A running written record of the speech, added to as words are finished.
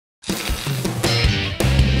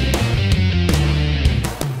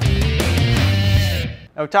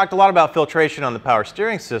Now, we've talked a lot about filtration on the power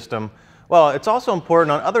steering system. Well, it's also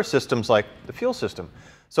important on other systems like the fuel system.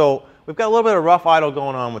 So we've got a little bit of rough idle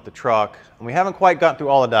going on with the truck, and we haven't quite gotten through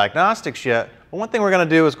all the diagnostics yet, but one thing we're going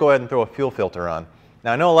to do is go ahead and throw a fuel filter on.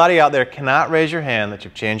 Now, I know a lot of you out there cannot raise your hand that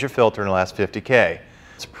you've changed your filter in the last 50K.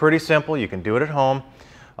 It's pretty simple. You can do it at home.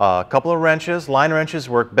 A couple of wrenches, line wrenches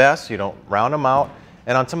work best. You don't round them out.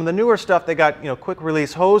 And on some of the newer stuff, they got quick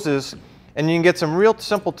release hoses, and you can get some real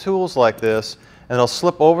simple tools like this, and they'll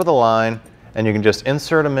slip over the line, and you can just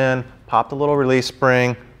insert them in, pop the little release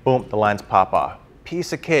spring, boom, the lines pop off.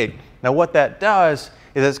 Piece of cake. Now what that does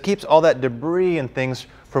is it keeps all that debris and things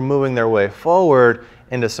from moving their way forward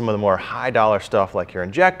into some of the more high dollar stuff like your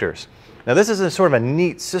injectors. Now this is a sort of a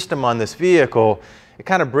neat system on this vehicle. It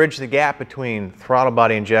kind of bridged the gap between throttle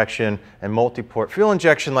body injection and multi-port fuel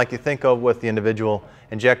injection like you think of with the individual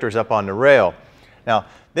injectors up on the rail. Now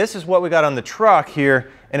this is what we got on the truck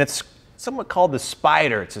here, and it's somewhat called the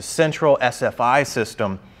Spider. It's a central SFI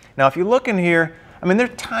system. Now if you look in here, I mean, they're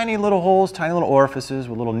tiny little holes, tiny little orifices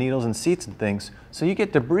with little needles and seats and things. So you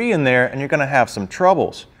get debris in there and you're going to have some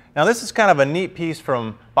troubles. Now this is kind of a neat piece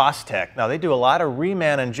from Bostech. Now they do a lot of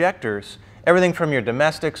reman injectors, everything from your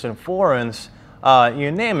domestics and foreigns,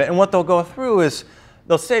 you name it. And what they'll go through is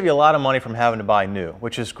they'll save you a lot of money from having to buy new,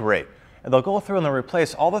 which is great. And they'll go through and they'll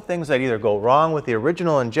replace all the things that either go wrong with the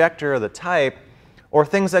original injector or the type, or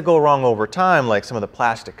things that go wrong over time, like some of the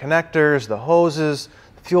plastic connectors, the hoses,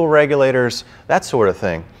 fuel regulators, that sort of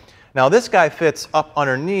thing. Now this guy fits up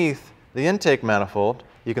underneath the intake manifold.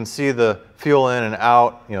 You can see the fuel in and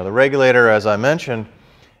out, the regulator as I mentioned.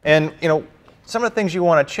 And some of the things you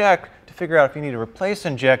want to check to figure out if you need to replace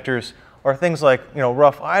injectors are things like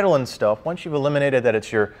rough idle and stuff. Once you've eliminated that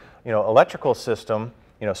it's your electrical system,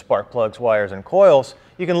 spark plugs, wires, and coils,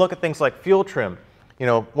 you can look at things like fuel trim.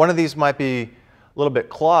 One of these might be a little bit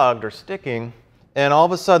clogged or sticking, and all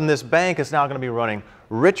of a sudden this bank is now going to be running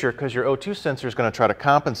richer because your O2 sensor is going to try to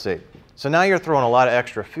compensate. So now you're throwing a lot of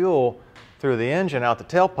extra fuel through the engine out the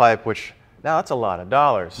tailpipe, which now that's a lot of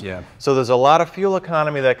dollars. Yeah. So there's a lot of fuel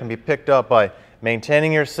economy that can be picked up by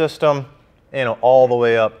maintaining your system, all the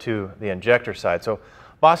way up to the injector side. So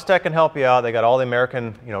Bostech can help you out. They got all the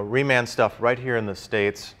American, reman stuff right here in the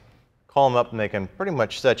States. Call them up and they can pretty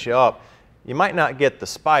much set you up. You might not get the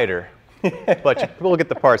Spider, but you will get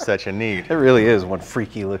the parts that you need. It really is one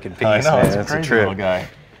freaky looking piece, I know, man. it's a crazy little guy.